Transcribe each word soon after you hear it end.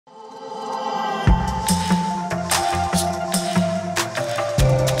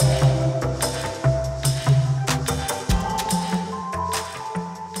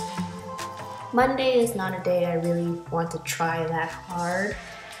Monday is not a day I really want to try that hard.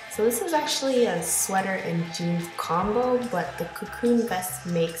 So this is actually a sweater and jeans combo, but the Cocoon vest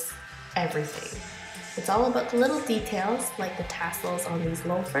makes everything. It's all about the little details like the tassels on these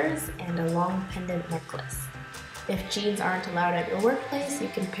loafers and a long pendant necklace. If jeans aren't allowed at your workplace, you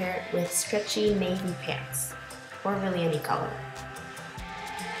can pair it with stretchy navy pants, or really any color.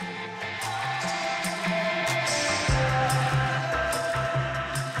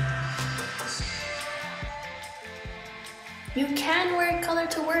 You can wear color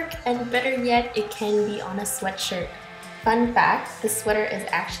to work, and better yet, it can be on a sweatshirt. Fun fact, this sweater is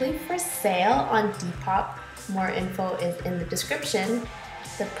actually for sale on Depop. More info is in the description.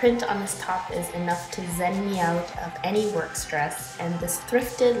 The print on this top is enough to zen me out of any work stress, and this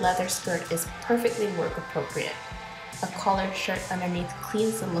thrifted leather skirt is perfectly work appropriate. A collared shirt underneath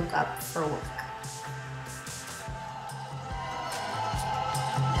cleans the look up for work.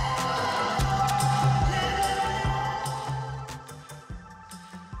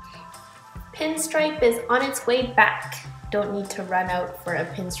 Pinstripe is on its way back. Don't need to run out for a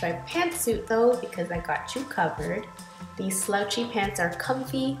pinstripe pantsuit though, because I got you covered. These slouchy pants are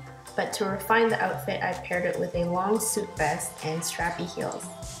comfy, but to refine the outfit, I paired it with a long suit vest and strappy heels.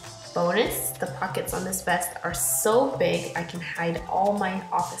 Bonus, the pockets on this vest are so big I can hide all my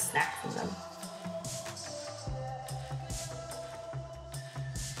office snacks in them.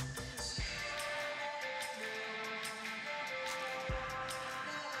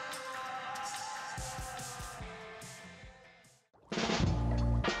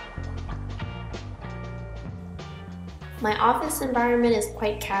 My office environment is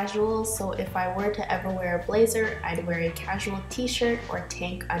quite casual, so if I were to ever wear a blazer, I'd wear a casual t-shirt or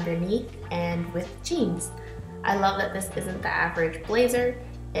tank underneath and with jeans. I love that this isn't the average blazer.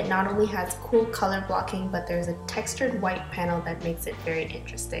 It not only has cool color blocking, but there's a textured white panel that makes it very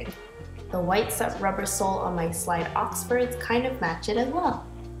interesting. The white rubber sole on my slide Oxfords kind of match it as well.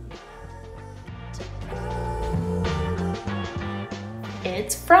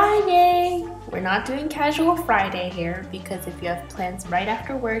 It's Friday! We're not doing casual Friday here because if you have plans right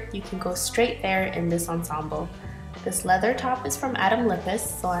after work, you can go straight there in this ensemble. This leather top is from Adam Lippis,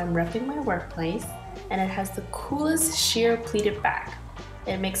 so I'm repping my workplace, and it has the coolest sheer pleated back.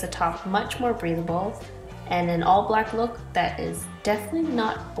 It makes the top much more breathable and an all black look that is definitely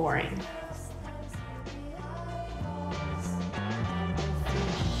not boring.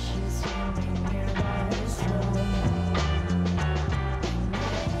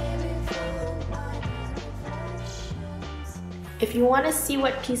 If you want to see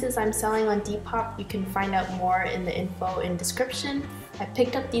what pieces I'm selling on Depop, you can find out more in the info in description. I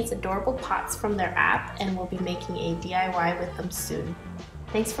picked up these adorable pots from their app and will be making a DIY with them soon.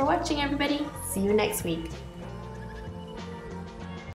 Thanks for watching everybody, see you next week.